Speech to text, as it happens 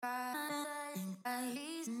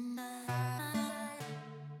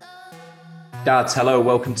Dads, hello.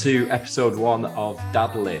 Welcome to episode 1 of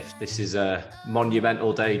Dadlift. This is a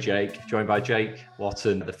monumental day, Jake. Joined by Jake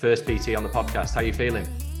Wotton, the first PT on the podcast. How are you feeling?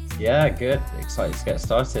 Yeah, good. Excited to get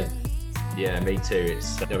started. Yeah, me too.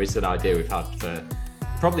 It's an idea we've had for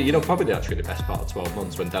probably actually the best part of 12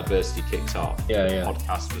 months when Dadversity kicks off. Yeah. The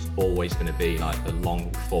podcast was always going to be like the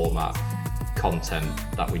long format content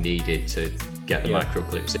that we needed to get the micro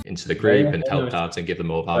clips into the group and help dads and give them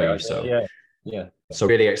more value. So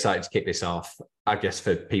really excited to kick this off. I guess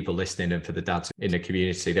for people listening and for the dads in the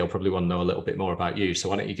community, they'll probably want to know a little bit more about you. So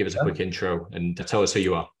why don't you give us a quick intro and tell us who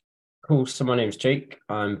you are? Cool. So my name's Jake.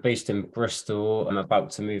 I'm based in Bristol. I'm about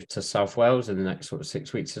to move to South Wales in the next sort of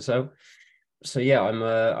 6 weeks or so. So yeah, I'm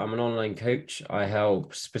an online coach. I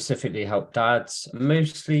specifically help dads,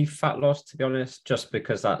 mostly fat loss, to be honest, just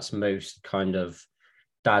because that's most kind of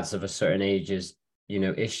dads of a certain age's,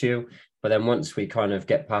 issue. But then once we kind of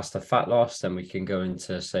get past the fat loss, then we can go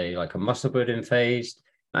into, say, like a muscle building phase.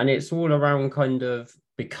 And it's all around kind of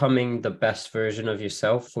becoming the best version of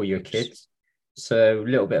yourself for your kids. So a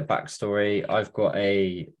little bit of backstory. I've got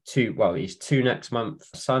he's 2 next month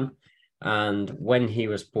son. And when he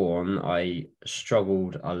was born, I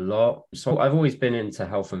struggled a lot. So I've always been into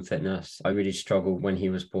health and fitness. I really struggled when he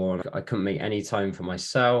was born. I couldn't make any time for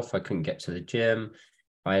myself. I couldn't get to the gym.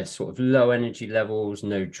 I had sort of low energy levels,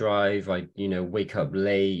 no drive. I, wake up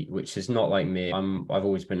late, which is not like me. I've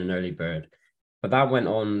always been an early bird. But that went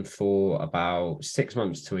on for about 6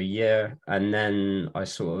 months to a year. And then I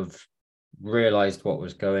sort of realized what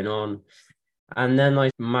was going on. And then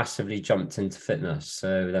I massively jumped into fitness.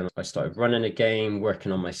 So then I started running again,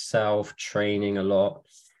 working on myself, training a lot.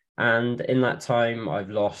 And in that time,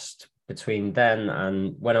 I've lost between then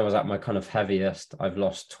and when I was at my kind of heaviest, I've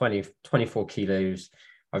lost 24 kilos.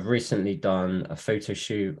 I've recently done a photo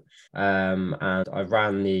shoot and I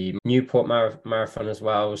ran the Newport Marathon as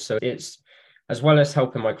well. So it's, as well as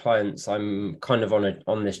helping my clients, I'm kind of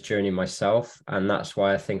on this journey myself. And that's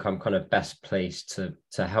why I think I'm kind of best placed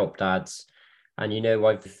to help dads. And,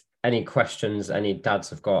 any questions any dads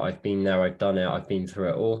have got, I've been there, I've done it, I've been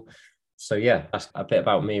through it all. So yeah, that's a bit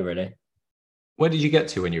about me really. Where did you get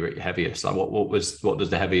to when you were at your heaviest? Like what does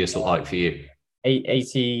the heaviest look like for you?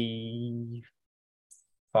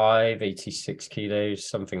 86 kilos,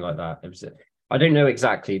 something like that. I don't know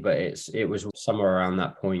exactly, but it was somewhere around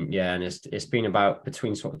that point. Yeah. And it's been about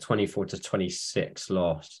between sort of 24 to 26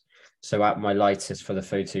 lost. So at my lightest for the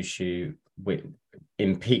photo shoot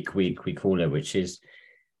in peak week, we call it, which is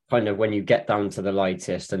kind of when you get down to the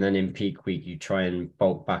lightest, and then in peak week, you try and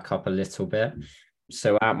bulk back up a little bit.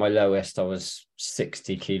 So at my lowest, I was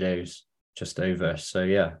 60 kilos, just over. So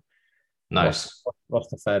yeah. Nice.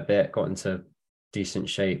 Lost a fair bit, got into decent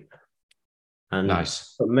shape. And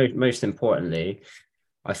nice. But most importantly,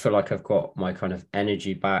 I feel like I've got my kind of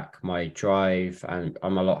energy back, my drive, and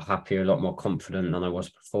I'm a lot happier, a lot more confident than I was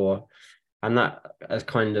before. And that has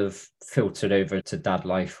kind of filtered over to dad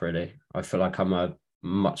life, really. I feel like I'm a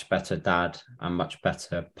much better dad and much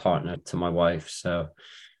better partner to my wife. So,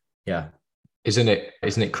 yeah. Isn't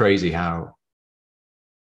it crazy how,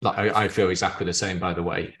 like, I feel exactly the same, by the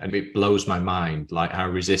way. And it blows my mind, like how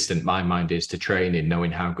resistant my mind is to training, knowing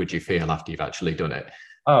how good you feel after you've actually done it.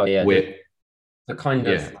 Oh, yeah. The kind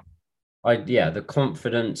of, the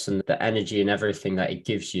confidence and the energy and everything that it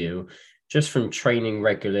gives you, just from training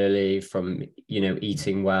regularly, from,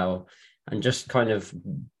 eating well, and just kind of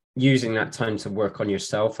using that time to work on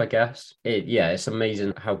yourself, I guess. It's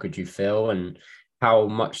amazing how good you feel and how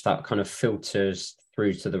much that kind of filters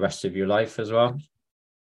through to the rest of your life as well.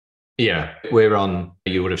 Yeah,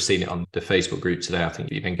 you would have seen it on the Facebook group today. I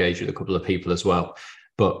think you've engaged with a couple of people as well.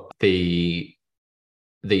 But the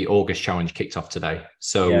August challenge kicked off today.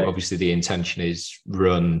 So obviously the intention is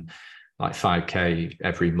run like 5K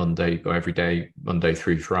every Monday, go every day, Monday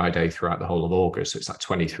through Friday throughout the whole of August. So it's like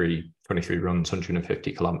 23 runs,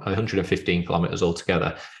 115 kilometers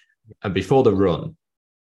altogether. And before the run,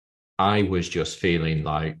 I was just feeling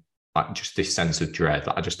like just this sense of dread.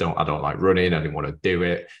 Like I don't like running. I didn't want to do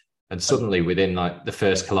it. And suddenly within like the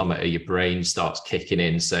first kilometer, your brain starts kicking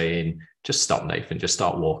in saying, just stop, Nathan, just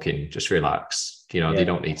start walking, just relax. You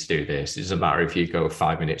don't need to do this. It doesn't matter if you go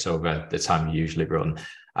 5 minutes over the time you usually run.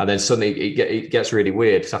 And then suddenly it gets really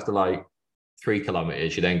weird because after like 3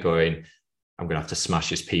 kilometers, you're then going, I'm going to have to smash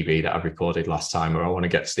this PB that I recorded last time, or I want to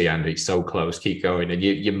get to the end. It's so close, keep going. And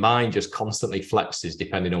your mind just constantly flexes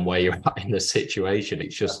depending on where you're at in the situation.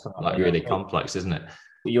 It's just like really complex, isn't it?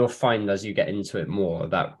 You'll find as you get into it more,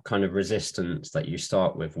 that kind of resistance that you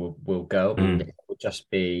start with will go. And it will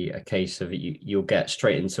just be a case of you'll get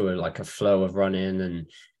straight into a flow of running, and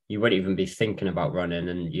you won't even be thinking about running.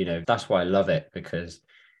 And, that's why I love it, because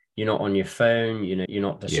you're not on your phone, you're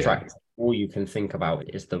not Yeah. distracted. All you can think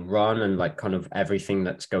about is the run and like kind of everything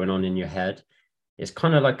that's going on in your head. It's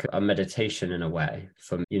kind of like a meditation in a way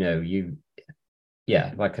from,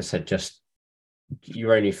 like I said, just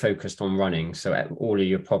you're only focused on running. So all of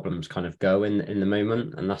your problems kind of go in the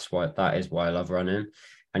moment. And that is why I love running.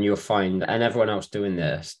 And you'll find, and everyone else doing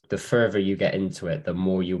this, the further you get into it, the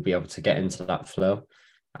more you'll be able to get into that flow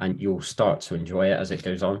and you'll start to enjoy it as it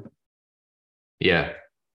goes on. Yeah.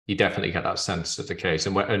 You definitely get that sense of the case.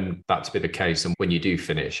 And that to be the case. And when you do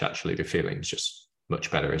finish, actually, the feeling's just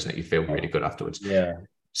much better, isn't it? You feel really good afterwards. Yeah.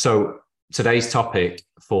 So today's topic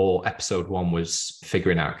for episode 1 was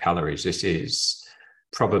figuring out calories. This is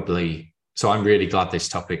probably, so I'm really glad this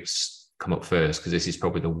topic's come up first, because this is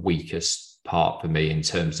probably the weakest part for me in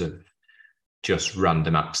terms of just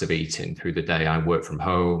random acts of eating through the day. I work from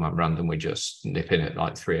home. I'm randomly just nip in at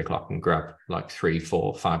like 3 o'clock and grab like 3,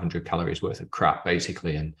 4, 500 calories worth of crap,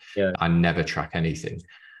 basically. And I never track anything.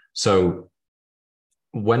 So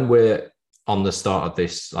when we're on the start of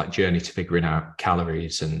this like journey to figuring out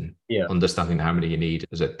calories and understanding how many you need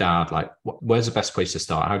as a dad, like where's the best place to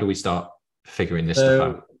start? How do we start figuring this stuff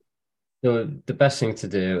out? The best thing to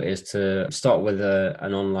do is to start with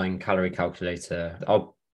an online calorie calculator.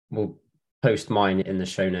 We'll post mine in the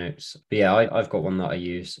show notes. But yeah, I've got one that I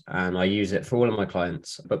use, and I use it for all of my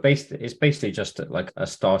clients. But it's basically just like a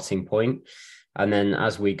starting point. And then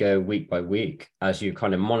as we go week by week, as you're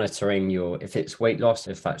kind of monitoring if it's weight loss,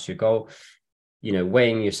 if that's your goal,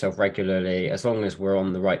 weighing yourself regularly, as long as we're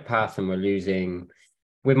on the right path and we're losing.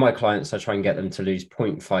 With my clients, I try and get them to lose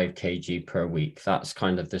 0.5 kg per week. That's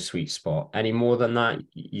kind of the sweet spot. Any more than that,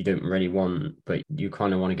 you don't really want, but you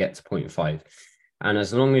kind of want to get to 0.5. And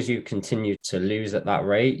as long as you continue to lose at that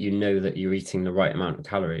rate, you know that you're eating the right amount of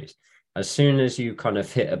calories. As soon as you kind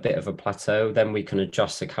of hit a bit of a plateau, then we can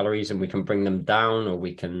adjust the calories and we can bring them down, or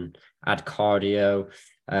we can add cardio,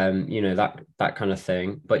 that kind of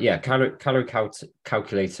thing. But yeah, calorie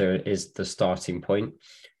calculator is the starting point.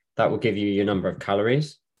 That will give you your number of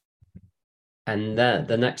calories. And then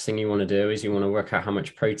the next thing you want to do is you want to work out how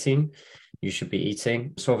much protein you should be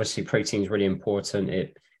eating. So obviously protein is really important.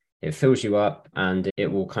 It fills you up, and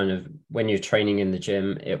it will kind of, when you're training in the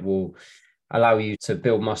gym, it will allow you to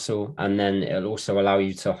build muscle, and then it'll also allow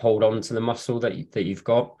you to hold on to the muscle that you've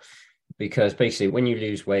got. Because basically when you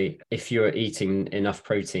lose weight, if you're eating enough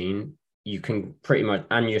protein, you can pretty much,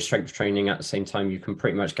 and you're strength training at the same time, you can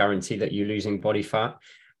pretty much guarantee that you're losing body fat.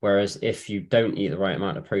 Whereas if you don't eat the right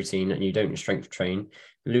amount of protein and you don't strength train,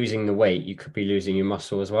 losing the weight, you could be losing your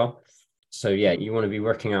muscle as well. So yeah, you want to be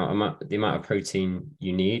working out the amount of protein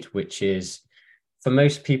you need, which is, for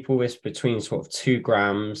most people, it's between sort of 2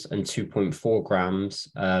 grams and 2.4 grams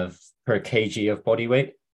per kg of body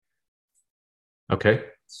weight. Okay.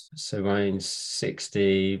 So mine's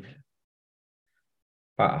 60,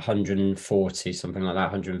 about 140, something like that.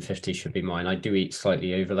 150 should be mine. I do eat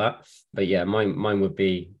slightly over that, but yeah, mine would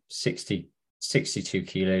be 62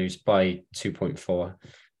 kilos by 2.4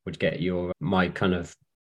 would get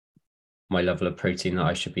my level of protein that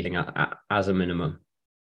I should be hitting at as a minimum.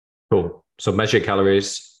 Cool. So measure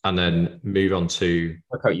calories and then move on to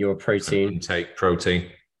work out your protein intake. Protein.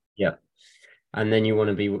 Yeah. And then you want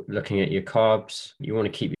to be looking at your carbs. You want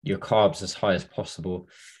to keep your carbs as high as possible.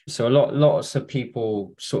 So lots of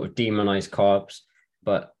people sort of demonize carbs,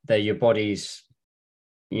 but they're your body's,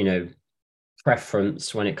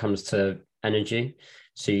 preference when it comes to energy.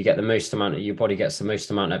 So your body gets the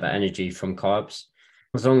most amount of energy from carbs.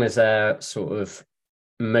 As long as they're sort of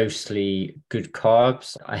mostly good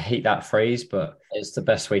carbs. I hate that phrase, but it's the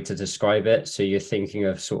best way to describe it. So you're thinking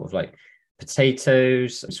of sort of like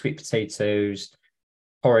potatoes, sweet potatoes,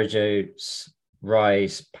 porridge oats,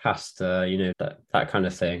 rice, pasta, that kind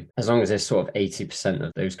of thing. As long as there's sort of 80%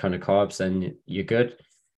 of those kind of carbs, then you're good.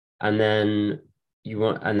 And then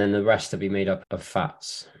the rest to be made up of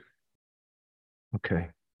fats. Okay.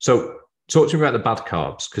 So talk to me about the bad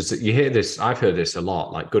carbs, because you hear this, I've heard this a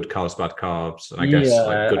lot, like good carbs, bad carbs, and I guess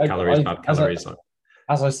like good calories, bad calories.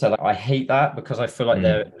 As I said, I hate that, because I feel like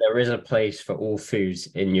there is a place for all foods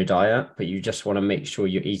in your diet, but you just want to make sure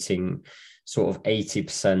you're eating sort of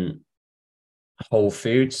 80% whole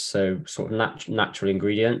foods, so sort of natural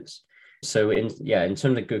ingredients. So in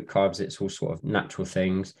terms of good carbs, it's all sort of natural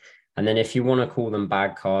things. And then if you want to call them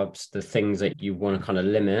bad carbs, the things that you want to kind of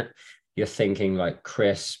limit, you're thinking like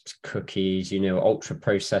crisps, cookies, ultra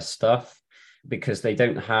processed stuff, because they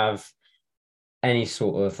don't have any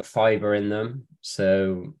sort of fiber in them.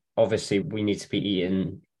 So obviously we need to be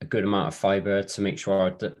eating a good amount of fiber to make sure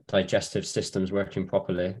our digestive system's working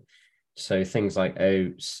properly. So things like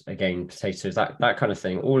oats, again, potatoes, that kind of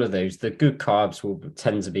thing, all of those, the good carbs will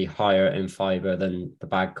tend to be higher in fiber than the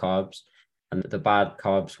bad carbs. And the bad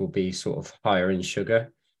carbs will be sort of higher in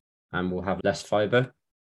sugar and will have less fiber.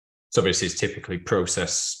 So this is typically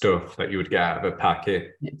processed stuff that you would get out of a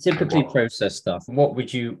packet. Typically processed stuff.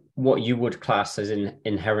 What you would class as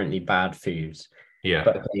inherently bad foods? Yeah.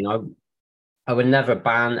 But I would never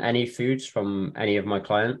ban any foods from any of my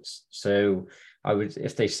clients. So I would,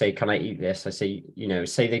 if they say, can I eat this? I say,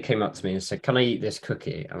 say they came up to me and said, can I eat this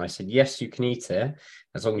cookie? And I said, yes, you can eat it,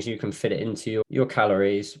 as long as you can fit it into your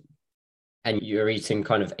calories and you're eating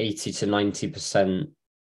kind of 80 to 90%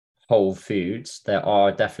 whole foods. There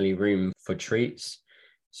are definitely room for treats.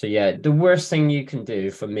 So yeah, the worst thing you can do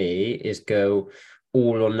for me is go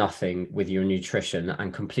all or nothing with your nutrition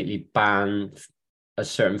and completely ban a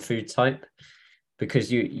certain food type,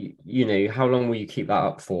 because you know, how long will you keep that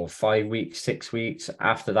up for? 5 weeks, 6 weeks?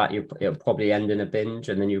 After that, it'll probably end in a binge,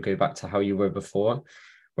 and then you'll go back to how you were before.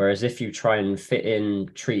 Whereas if you try and fit in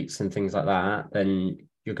treats and things like that, then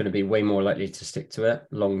you're going to be way more likely to stick to it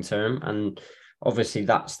long term. And obviously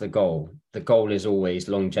that's the goal. The goal is always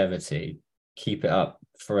longevity. Keep it up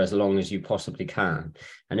for as long as you possibly can.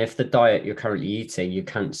 And if the diet you're currently eating, you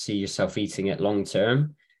can't see yourself eating it long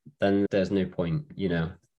term, then there's no point,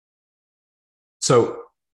 So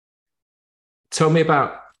tell me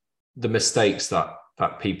about the mistakes that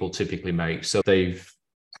people typically make. So they've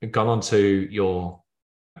gone onto your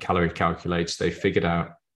calorie calculators, they figured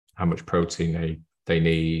out how much protein they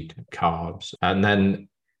need, carbs, and then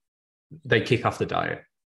they kick off the diet.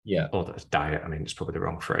 Yeah. Or the diet, I mean, it's probably the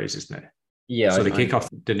wrong phrase, isn't it? Yeah. So they kick off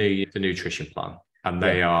the nutrition plan, and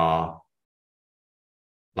they are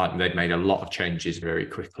like, they've made a lot of changes very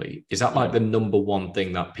quickly. Is that like the number one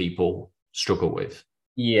thing that people struggle with?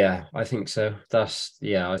 Yeah, I think so.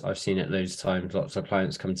 I've seen it loads of times. Lots of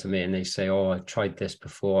clients come to me and they say, oh, I tried this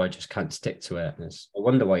before, I just can't stick to it. And I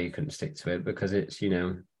wonder why you couldn't stick to it, because it's,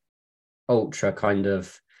 ultra kind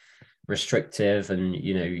of restrictive. And,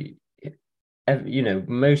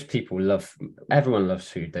 most people everyone loves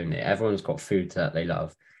food, don't they? Everyone's got food that they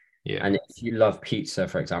love. Yeah. And if you love pizza,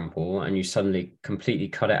 for example, and you suddenly completely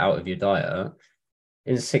cut it out of your diet,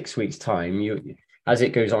 in 6 weeks' time, as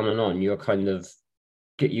it goes on and on, you're going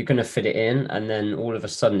to fit it in. And then all of a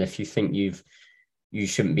sudden, if you think you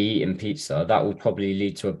shouldn't be eating pizza, that will probably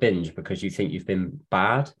lead to a binge because you think you've been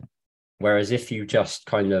bad. Whereas if you just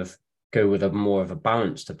kind of go with a more of a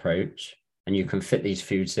balanced approach and you can fit these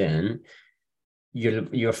foods in,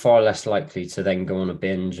 you're far less likely to then go on a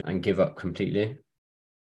binge and give up completely.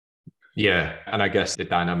 Yeah. And I guess the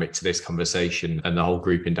dynamic to this conversation and the whole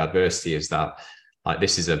group in Dadversity is that, like,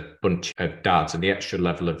 this is a bunch of dads, and the extra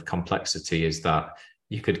level of complexity is that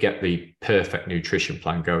you could get the perfect nutrition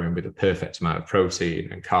plan going with a perfect amount of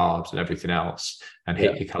protein and carbs and everything else and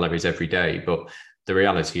hit your calories every day. But the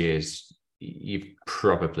reality is you're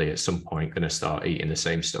probably at some point going to start eating the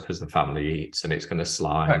same stuff as the family eats, and it's going to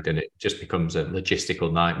slide, and it just becomes a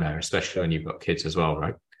logistical nightmare, especially when you've got kids as well,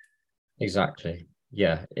 right? Exactly.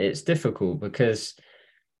 Yeah, it's difficult because,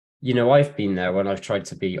 I've been there when I've tried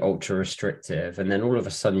to be ultra restrictive, and then all of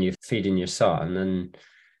a sudden you're feeding your son and,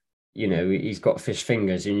 he's got fish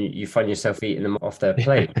fingers and you find yourself eating them off their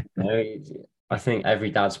plate. I think every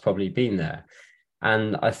dad's probably been there.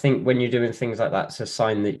 And I think when you're doing things like that, it's a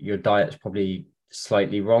sign that your diet's probably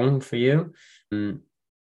slightly wrong for you.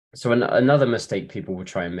 So another mistake people will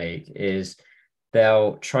try and make is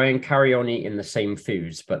they'll try and carry on eating the same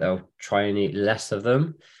foods, but they'll try and eat less of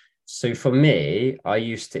them. So for me, I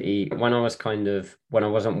used to eat when I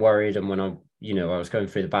wasn't worried and when I was going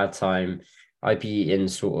through the bad time, I'd be eating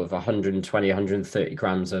sort of 120, 130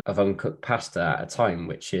 grams of uncooked pasta at a time,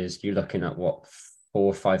 which is, you're looking at what, 400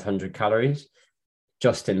 or 500 calories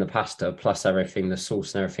just in the pasta, plus everything, the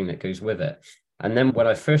sauce and everything that goes with it. And then when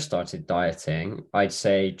I first started dieting, I'd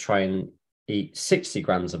say try and eat 60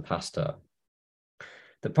 grams of pasta.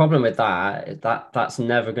 The problem with that is that's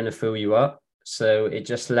never going to fill you up. So it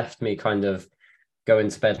just left me kind of going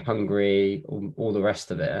to bed hungry, all the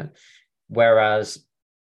rest of it. Whereas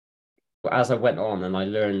as I went on and I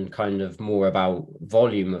learned kind of more about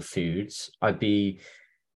volume of foods, I'd be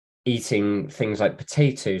eating things like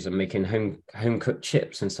potatoes and making home cooked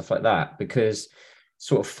chips and stuff like that, because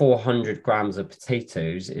sort of 400 grams of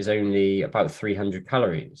potatoes is only about 300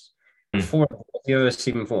 calories. If you ever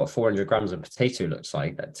seen what 400 grams of potato looks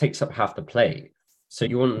like, that takes up half the plate. So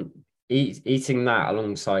you want eating that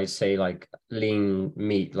alongside, say, like lean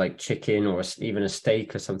meat, like chicken or even a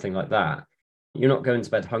steak or something like that. You're not going to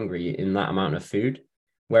bed hungry in that amount of food.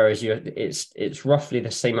 Whereas it's roughly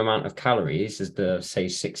the same amount of calories as the, say,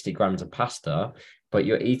 60 grams of pasta, but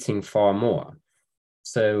you're eating far more.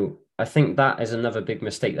 So I think that is another big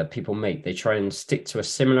mistake that people make. They try and stick to a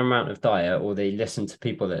similar amount of diet, or they listen to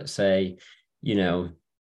people that say,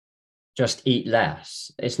 just eat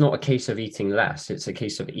less. It's not a case of eating less. It's a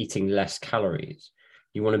case of eating less calories.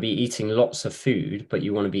 You want to be eating lots of food, but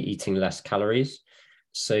you want to be eating less calories.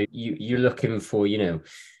 So you're looking for,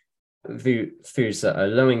 foods that are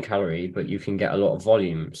low in calorie, but you can get a lot of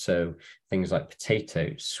volume. So things like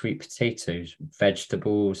potatoes, sweet potatoes,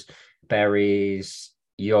 vegetables, berries,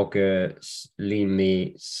 yogurts, lean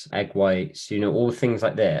meats, egg whites, all things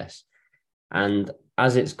like this. And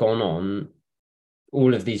as it's gone on,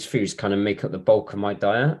 all of these foods kind of make up the bulk of my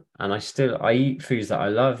diet. And I eat foods that I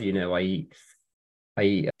love. I eat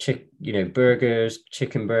burgers,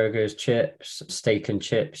 chicken burgers, chips, steak and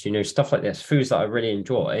chips, stuff like this, foods that I really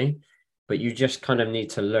enjoy, but you just kind of need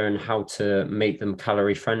to learn how to make them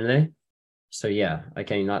calorie friendly. So yeah,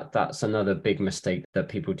 again, that's another big mistake that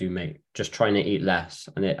people do make, just trying to eat less,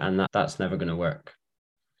 and that's never going to work.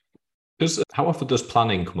 How often does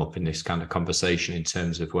planning come up in this kind of conversation in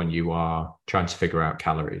terms of when you are trying to figure out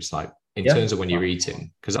calories, like in terms of when you're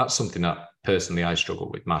eating? Because that's something that personally I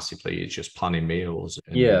struggle with massively, is just planning meals.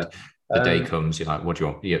 And the day comes, you're like, what do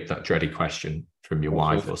you want? You get that dreaded question from your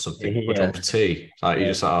wife or something. What do you want for tea? It's like, you're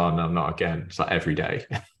just like, oh no, not again. It's like every day.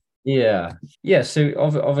 Yeah. So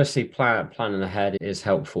obviously planning ahead is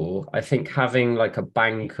helpful. I think having like a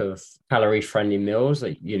bank of calorie friendly meals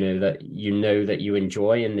that that you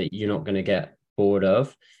enjoy and that you're not going to get bored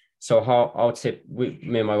of. So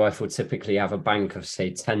me and my wife will typically have a bank of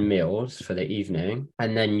say 10 meals for the evening.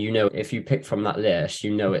 And then, if you pick from that list,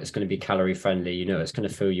 it's going to be calorie friendly, it's going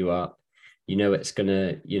to fill you up, it's going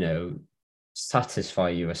to, satisfy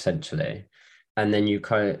you essentially. And then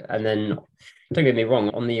don't get me wrong,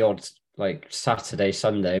 on the odd like Saturday,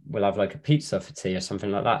 Sunday, we'll have like a pizza for tea or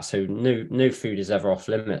something like that. So no food is ever off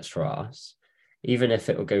limits for us. Even if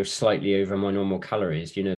it will go slightly over my normal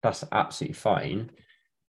calories, that's absolutely fine.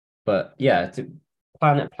 But yeah,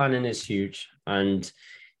 planning is huge, and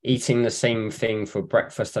eating the same thing for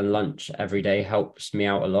breakfast and lunch every day helps me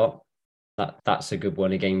out a lot. That's a good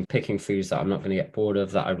one. Again, picking foods that I'm not going to get bored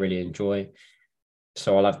of, that I really enjoy.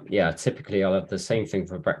 So typically I'll have the same thing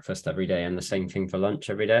for breakfast every day and the same thing for lunch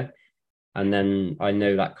every day. And then I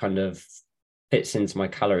know that kind of fits into my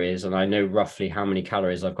calories, and I know roughly how many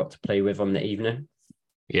calories I've got to play with on the evening.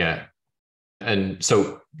 Yeah. And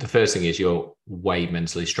so the first thing is, you're way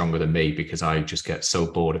mentally stronger than me, because I just get so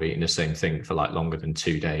bored of eating the same thing for like longer than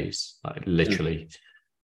 2 days. Like literally,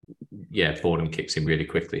 boredom kicks in really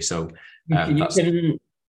quickly. So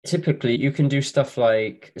typically you can do stuff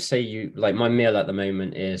like, say my meal at the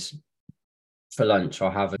moment is, for lunch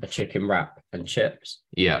I'll have a chicken wrap and chips.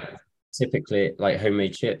 Yeah. Typically like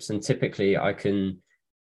homemade chips, and typically I can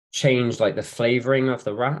change like the flavoring of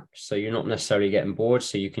the wrap, so you're not necessarily getting bored.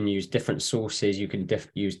 So you can use different sauces, you can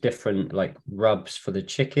use different like rubs for the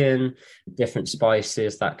chicken, different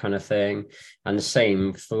spices, that kind of thing. And the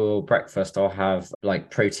same for breakfast, I'll have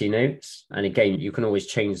like protein oats, and again, you can always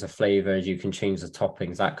change the flavors, you can change the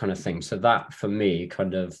toppings, that kind of thing. So that for me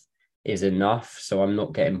kind of is enough, so I'm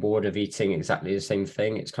not getting bored of eating exactly the same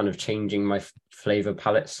thing. It's kind of changing my flavor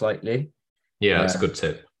palette slightly. That's a good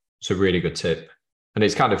tip. It's a really good tip. And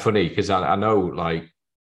it's kind of funny because I know like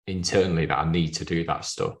internally that I need to do that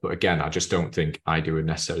stuff. But again, I just don't think I do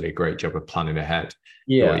necessarily a great job of planning ahead.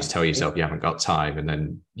 You always tell yourself you haven't got time, and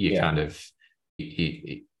then you kind of,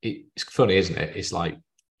 it's funny, isn't it? It's like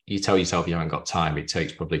you tell yourself you haven't got time. It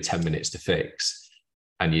takes probably 10 minutes to fix,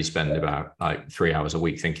 and you spend about like 3 hours a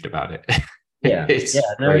week thinking about it. It's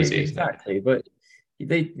crazy, exactly. But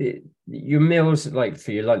your meals, like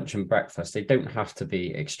for your lunch and breakfast, they don't have to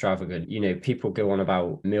be extravagant. People go on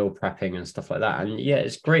about meal prepping and stuff like that, and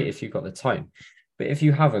it's great if you've got the time. But if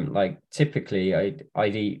you haven't, like typically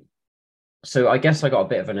I'd eat. So I guess I got a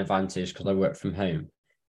bit of an advantage because I work from home.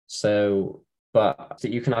 So, but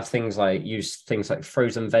you can have things like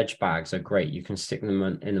frozen veg bags are great. You can stick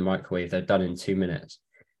them in the microwave. They're done in 2 minutes.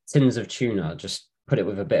 Tins of tuna, just put it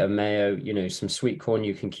with a bit of mayo, some sweet corn,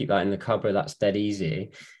 you can keep that in the cupboard. That's dead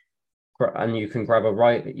easy. And you can grab a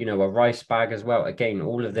rice bag as well. Again,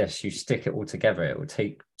 all of this, you stick it all together, it will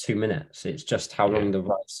take 2 minutes. It's just how long the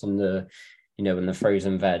rice and and the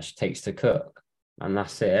frozen veg takes to cook. And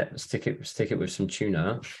that's it. Stick it with some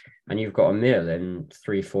tuna, and you've got a meal in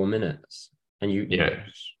 3-4 minutes. And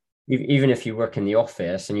even if you work in the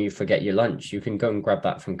office and you forget your lunch, you can go and grab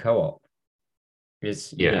that from Co-op.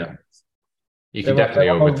 You can definitely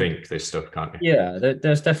overthink this stuff, can't you? Yeah,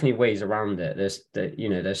 there's definitely ways around it.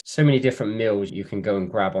 There's so many different meals you can go and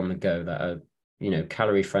grab on the go that are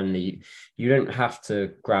calorie friendly. You don't have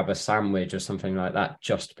to grab a sandwich or something like that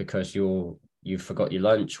just because you forgot your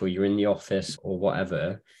lunch or you're in the office or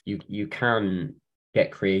whatever. You can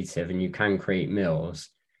get creative and you can create meals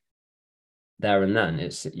there and then.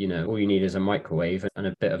 It's, all you need is a microwave and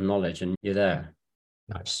a bit of knowledge and you're there.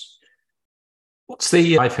 Nice.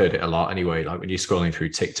 I've heard it a lot anyway, like when you're scrolling through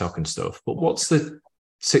TikTok and stuff, but what's the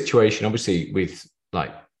situation, obviously, with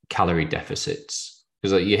like calorie deficits?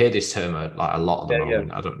 Because like, you hear this term a lot at the moment.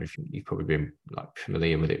 Yeah. I don't know if you've probably been like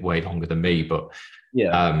familiar with it way longer than me, but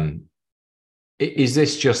is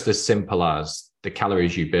this just as simple as the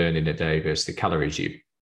calories you burn in a day versus the calories you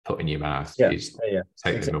put in your mouth?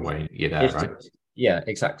 Take them away, you're there, right?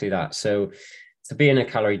 Exactly that. So to be in a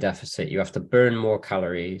calorie deficit, you have to burn more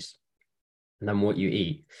calories than what you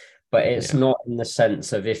eat. But it's not in the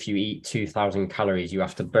sense of if you eat 2,000 calories, you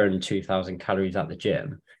have to burn 2,000 calories at the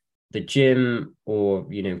gym. The gym or,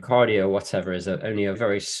 cardio, whatever, is only a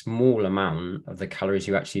very small amount of the calories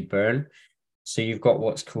you actually burn. So you've got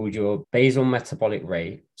what's called your basal metabolic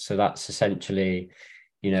rate. So that's essentially,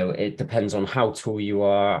 it depends on how tall you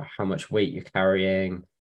are, how much weight you're carrying,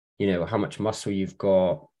 how much muscle you've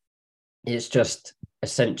got. It's just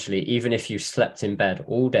essentially, even if you slept in bed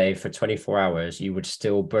all day for 24 hours, you would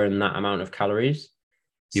still burn that amount of calories.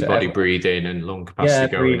 Your body breathing and lung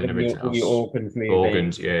capacity going and everything else. Your organs moving.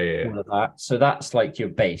 All of that. So that's like your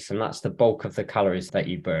base, and that's the bulk of the calories that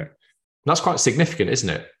you burn. That's quite significant, isn't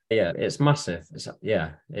it? Yeah, it's massive.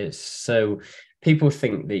 It's so people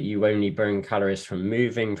think that you only burn calories from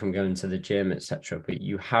moving, from going to the gym, etc. But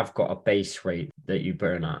you have got a base rate that you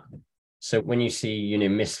burn at. So when you see,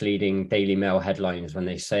 misleading Daily Mail headlines when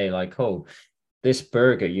they say like, oh, this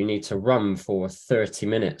burger, you need to run for 30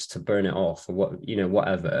 minutes to burn it off or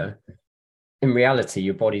whatever. In reality,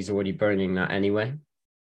 your body's already burning that anyway.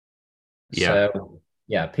 Yeah. So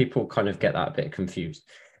people kind of get that a bit confused.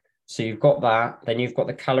 So you've got that, then you've got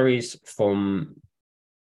the calories from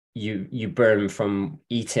you burn from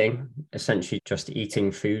eating, essentially just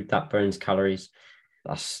eating food that burns calories.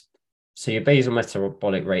 So your basal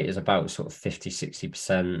metabolic rate is about sort of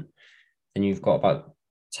 50-60%. Then you've got about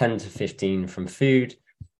 10 to 15 from food.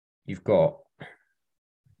 You've got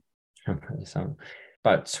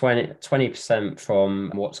about 20%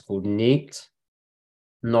 from what's called NEAT,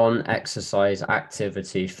 non-exercise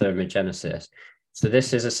activity thermogenesis. So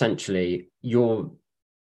this is essentially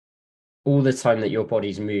all the time that your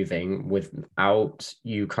body's moving without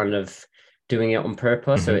you kind of doing it on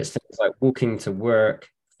purpose. Mm-hmm. So it's things like walking to work,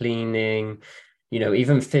 cleaning,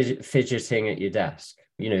 even fidgeting at your desk,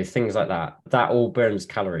 things like that. That all burns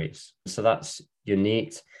calories. So that's your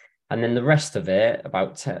NEAT. And then the rest of it,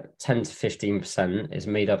 about 10 to 15%, is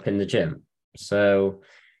made up in the gym. So,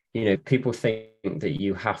 people think that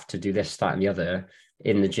you have to do this, that, and the other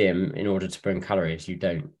in the gym in order to burn calories. You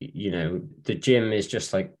don't. The gym is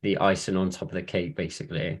just like the icing on top of the cake,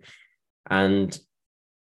 basically. And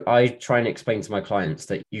I try and explain to my clients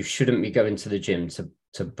that you shouldn't be going to the gym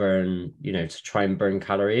to burn, to try and burn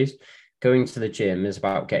calories. Going to the gym is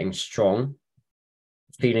about getting strong,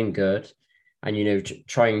 feeling good, and,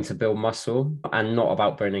 trying to build muscle, and not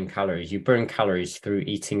about burning calories. You burn calories through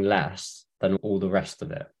eating less than all the rest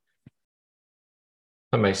of it.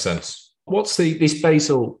 That makes sense. What's this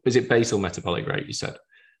basal metabolic rate you said?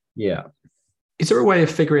 Yeah. Is there a way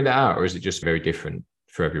of figuring that out, or is it just very different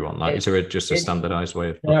for everyone? Like, is there just a standardized way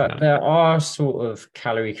of looking at it? There are sort of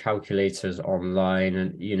calorie calculators online,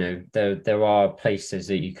 and there are places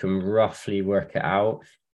that you can roughly work it out,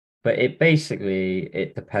 but it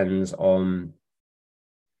depends on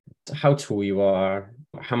how tall you are,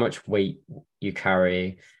 how much weight you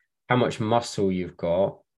carry, how much muscle you've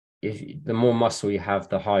got. The more muscle you have,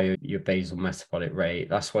 the higher your basal metabolic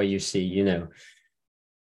rate. That's why you see,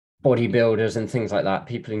 bodybuilders and things like that,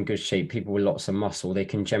 people in good shape, people with lots of muscle, they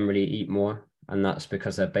can generally eat more, and that's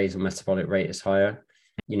because their basal metabolic rate is higher.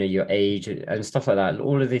 Your age and stuff like that,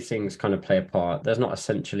 all of these things kind of play a part. There's not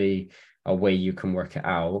essentially a way you can work it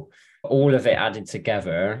out. All of it added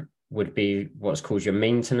together would be what's called your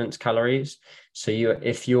maintenance calories. So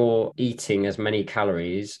if you're eating as many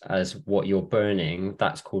calories as what you're burning,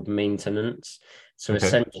 that's called maintenance. So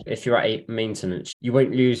essentially, if you're at maintenance, you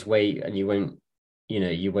won't lose weight, and you won't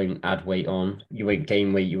add weight on, you won't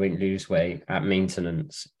gain weight, you won't lose weight at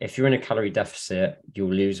maintenance. If you're in a calorie deficit,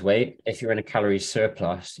 you'll lose weight. If you're in a calorie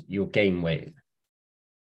surplus, you'll gain weight.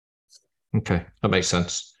 Okay, that makes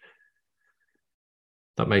sense.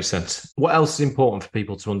 What else is important for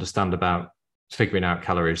people to understand about figuring out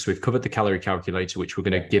calories? So we've covered the calorie calculator, which we're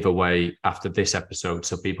going to give away after this episode,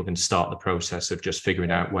 so people can start the process of just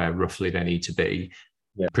figuring out where roughly they need to be.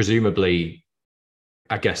 Yeah. Presumably,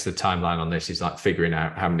 I guess the timeline on this is like figuring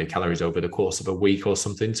out how many calories over the course of a week or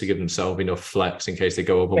something to give themselves enough flex in case they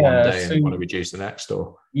go over one day and want to reduce the next.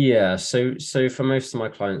 Or so for most of my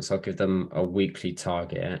clients, I'll give them a weekly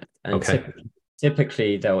target, and okay,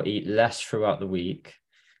 typically they'll eat less throughout the week,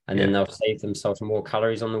 and then they'll save themselves more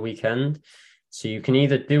calories on the weekend. So you can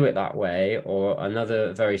either do it that way, or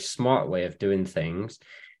another very smart way of doing things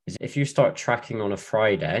is if you start tracking on a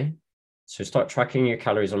Friday. So start tracking your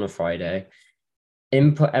calories on a Friday,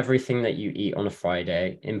 input everything that you eat on a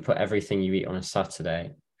Friday, input everything you eat on a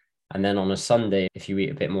Saturday, and then on a Sunday, if you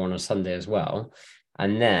eat a bit more on a Sunday as well.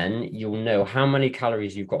 And then you'll know how many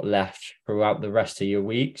calories you've got left throughout the rest of your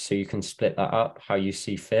week. So you can split that up how you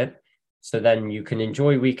see fit. So then you can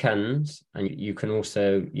enjoy weekends, and you can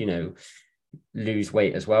also, lose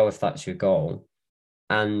weight as well if that's your goal.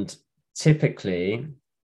 And typically,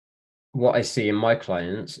 what I see in my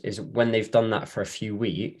clients is when they've done that for a few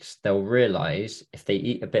weeks, they'll realize if they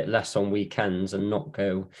eat a bit less on weekends and not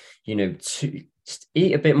go, to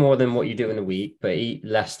eat a bit more than what you do in the week, but eat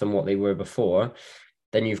less than what they were before,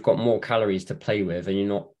 then you've got more calories to play with and you're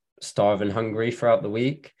not starving hungry throughout the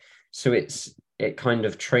week. So it kind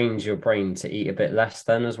of trains your brain to eat a bit less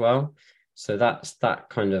then as well. So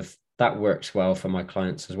that works well for my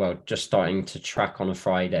clients as well. Just starting to track on a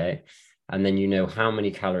Friday, and then you know how many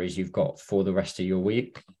calories you've got for the rest of your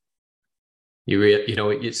week.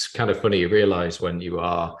 It's kind of funny. You realize when you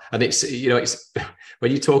are, and it's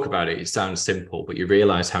when you talk about it, it sounds simple, but you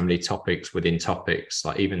realize how many topics within topics,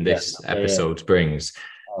 like even this episode brings.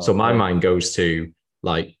 So my mind goes to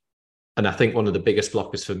like, and I think one of the biggest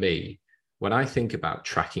blockers for me, when I think about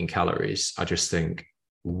tracking calories, I just think,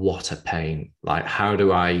 what a pain. Like, how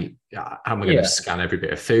am I going to scan every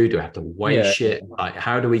bit of food? Do I have to weigh shit? Like,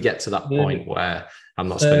 how do we get to that point where I'm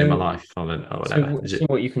not spending my life on it or whatever? So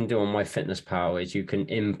what you can do on MyFitnessPal is you can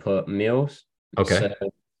input meals. Okay.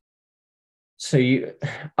 So you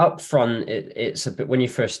up front, it's a bit, when you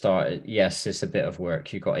first start, yes, it's a bit of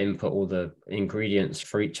work. You've got to input all the ingredients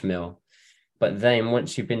for each meal. But then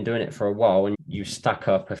once you've been doing it for a while and you stack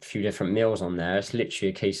up a few different meals on there, it's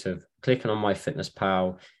literally a case of clicking on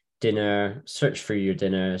MyFitnessPal, dinner, search through your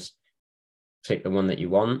dinners, click the one that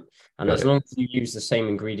you want. And as long as you use the same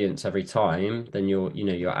ingredients every time, then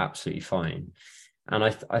you're absolutely fine. And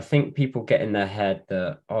I think people get in their head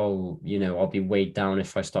that, I'll be weighed down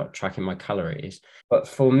if I start tracking my calories. But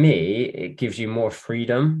for me, it gives you more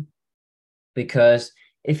freedom, because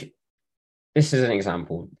if this is an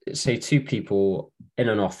example, say two people in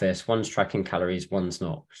an office, one's tracking calories, one's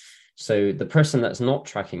not. So the person that's not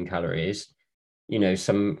tracking calories,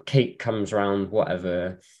 some cake comes around,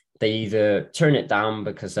 whatever, they either turn it down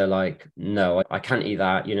because they're like, no, I can't eat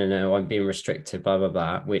that, no, I'm being restricted, blah, blah,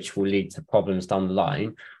 blah, which will lead to problems down the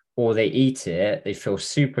line. Or they eat it, they feel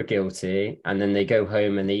super guilty, and then they go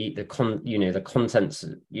home and they eat the contents,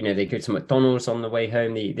 they go to McDonald's on the way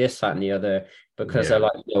home, they eat this, that, and the other, because they're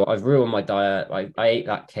like, I've ruined my diet, I ate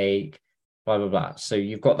that cake, blah, blah, blah. So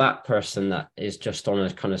you've got that person that is just on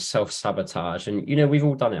a kind of self-sabotage. And, we've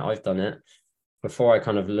all done it. I've done it. Before I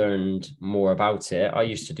kind of learned more about it, I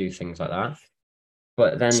used to do things like that.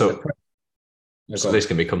 But then so this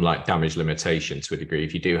can become like damage limitation to a degree.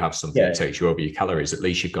 If you do have something that takes you over your calories, at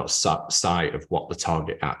least you've got sight of what the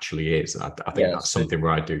target actually is. And I think that's something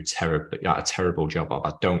where I do a terrible job of.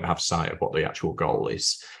 I don't have sight of what the actual goal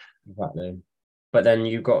is. Exactly. But then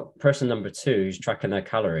you've got person number two who's tracking their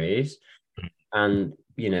calories, and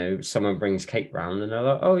someone brings cake round and they're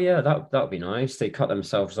like, oh yeah, that'll be nice. They cut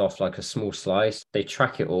themselves off like a small slice, they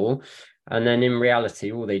track it all, and then in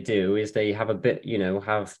reality all they do is they have a bit,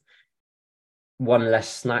 have one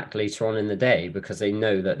less snack later on in the day, because they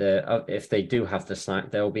know that if they do have the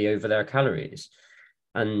snack, they'll be over their calories.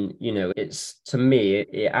 And it's, to me,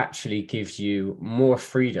 it actually gives you more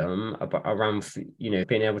freedom around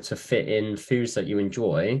being able to fit in foods that you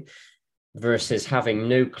enjoy, versus having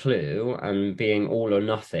no clue and being all or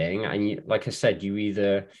nothing. And like I said, you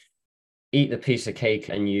either eat the piece of cake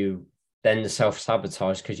and you then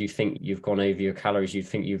self-sabotage because you think you've gone over your calories, you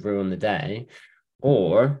think you've ruined the day,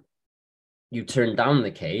 or you turn down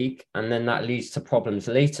the cake, and then that leads to problems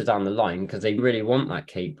later down the line because they really want that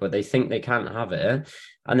cake, but they think they can't have it.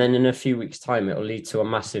 And then in a few weeks' time, it'll lead to a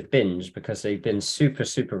massive binge because they've been super,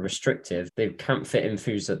 super restrictive. They can't fit in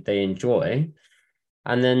foods that they enjoy.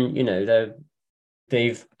 And then,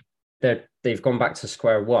 they've gone back to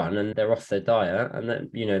square one and they're off their diet, and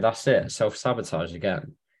then, that's it, self-sabotage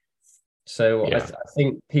again. So I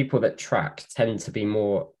think people that track tend to be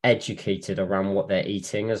more educated around what they're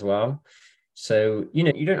eating as well. So,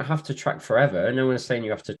 you don't have to track forever. No one's saying you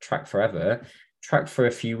have to track forever. track for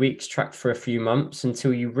a few weeks, track for a few months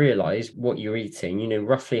until you realize what you're eating, you know,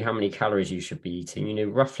 roughly how many calories you should be eating, you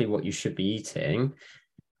know, roughly what you should be eating.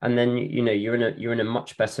 And then, you know, you're in a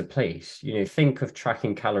much better place. You know, think of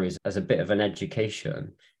tracking calories as a bit of an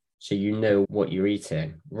education. So you know what you're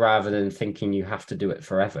eating rather than thinking you have to do it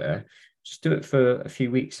forever. Just do it for a few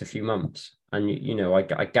weeks, a few months. And, you know,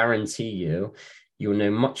 I guarantee you'll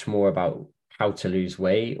know much more about how to lose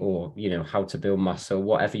weight or, you know, how to build muscle,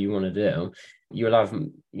 whatever you want to do. You'll have,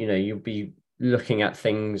 you know, you'll be looking at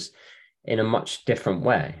things in a much different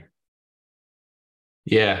way.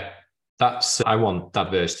 Yeah. I want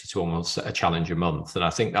Dadversity to almost set a challenge a month. And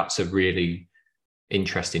I think that's a really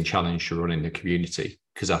interesting challenge to run in the community,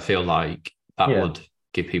 because I feel like that would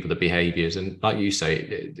give people the behaviors. And like you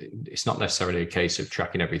say, it's not necessarily a case of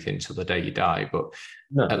tracking everything till the day you die, but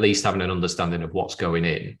at least having an understanding of what's going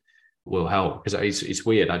in will help. Because it's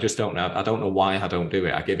weird. I just don't know. I don't know why I don't do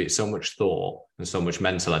it. I give it so much thought and so much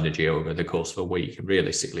mental energy over the course of a week. And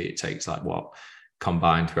realistically, it takes like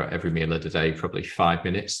combined throughout every meal of the day, probably 5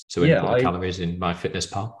 minutes to input the calories in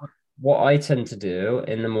MyFitnessPal. What I tend to do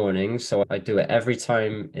in the morning, so I do it every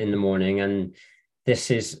time in the morning, and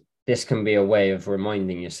this can be a way of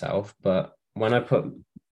reminding yourself, but when I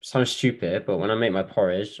sounds stupid, but when I make my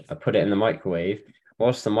porridge, I put it in the microwave.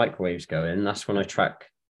 Whilst the microwave's going, that's when I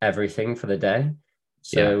track everything for the day.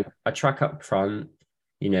 So I track up front,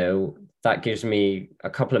 you know, that gives me a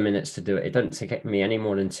couple of minutes to do it. It doesn't take me any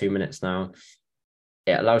more than 2 minutes now.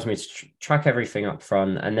 It allows me to track everything up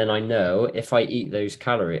front. And then I know if I eat those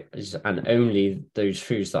calories and only those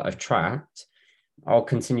foods that I've tracked, I'll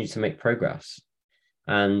continue to make progress.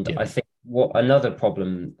 And I think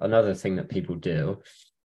another thing that people do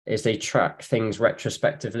is they track things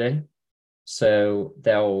retrospectively. So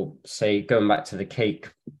they'll say, going back to the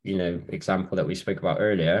cake, you know, example that we spoke about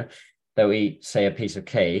earlier, they'll eat, say, a piece of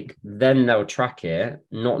cake, then they'll track it,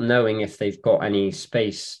 not knowing if they've got any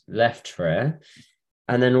space left for it.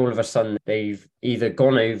 And then all of a sudden they've either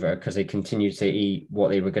gone over because they continue to eat what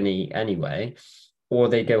they were going to eat anyway, or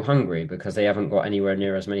they go hungry because they haven't got anywhere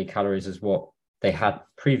near as many calories as what they had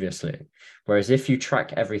previously. Whereas if you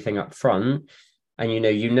track everything up front and you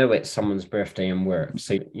know it's someone's birthday and work,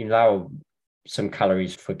 so you allow some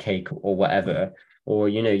calories for cake or whatever, or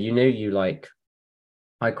you like,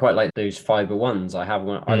 I quite like those fiber ones. I have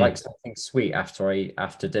one. I like something sweet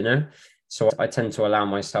after dinner. So I tend to allow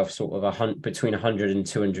myself sort of between 100 and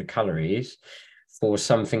 200 calories for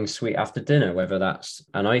something sweet after dinner, whether that's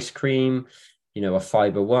an ice cream, you know, a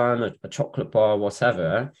fiber one, a chocolate bar,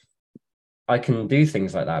 whatever. I can do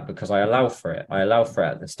things like that because I allow for it. I allow for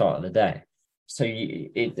it at the start of the day. So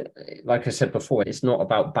like I said before, it's not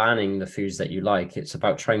about banning the foods that you like. It's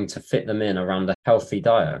about trying to fit them in around a healthy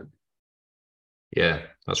diet. Yeah,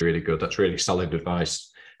 that's really good. That's really solid advice.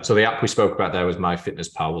 So the app we spoke about there was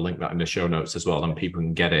MyFitnessPal. We'll link that in the show notes as well, and people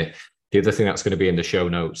can get it. The other thing that's going to be in the show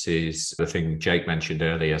notes is the thing Jake mentioned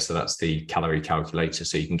earlier. So that's the calorie calculator.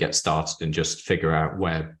 So you can get started and just figure out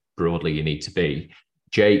where broadly you need to be.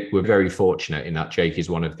 Jake, we're very fortunate in that Jake is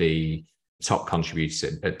one of the top contributors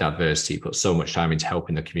at Dadversity. He puts so much time into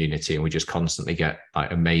helping the community, and we just constantly get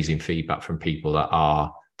like amazing feedback from people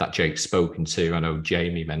that Jake's spoken to. I know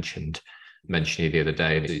Jamie mentioned you the other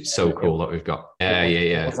day, and it's so cool that we've got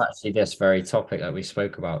it was actually this very topic that we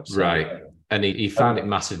spoke about, so. Right, and he found it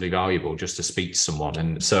massively valuable just to speak to someone.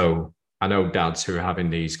 And so I know dads who are having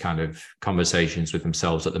these kind of conversations with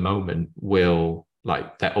themselves at the moment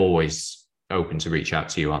they're always open to reach out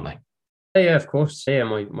to you, aren't they? Yeah, of course. Yeah,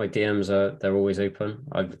 my DMs they're always open.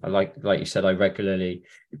 I like you said, I regularly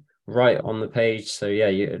write on the page, so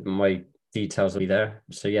yeah, my details will be there.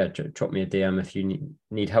 So yeah, drop me a DM if you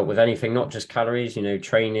need help with anything, not just calories, you know,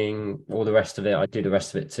 training, all the rest of it. I do the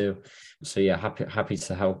rest of it too. So yeah, happy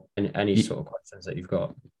to help in any sort of questions that you've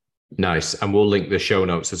got. Nice. And we'll link the show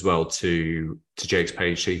notes as well to Jake's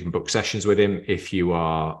page, so you can book sessions with him if you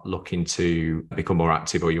are looking to become more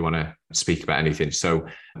active or you want to speak about anything. So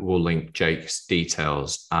we'll link Jake's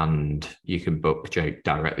details, and you can book Jake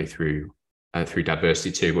directly through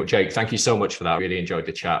Dadversity too. But Jake, thank you so much for that. I really enjoyed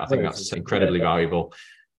the chat. I think that's incredibly valuable,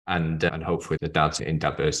 and hopefully the dads in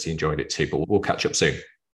Dadversity enjoyed it too. But we'll catch up soon.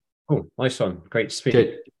 Cool. Nice one. Great to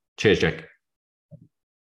speak. Cheers, Jake.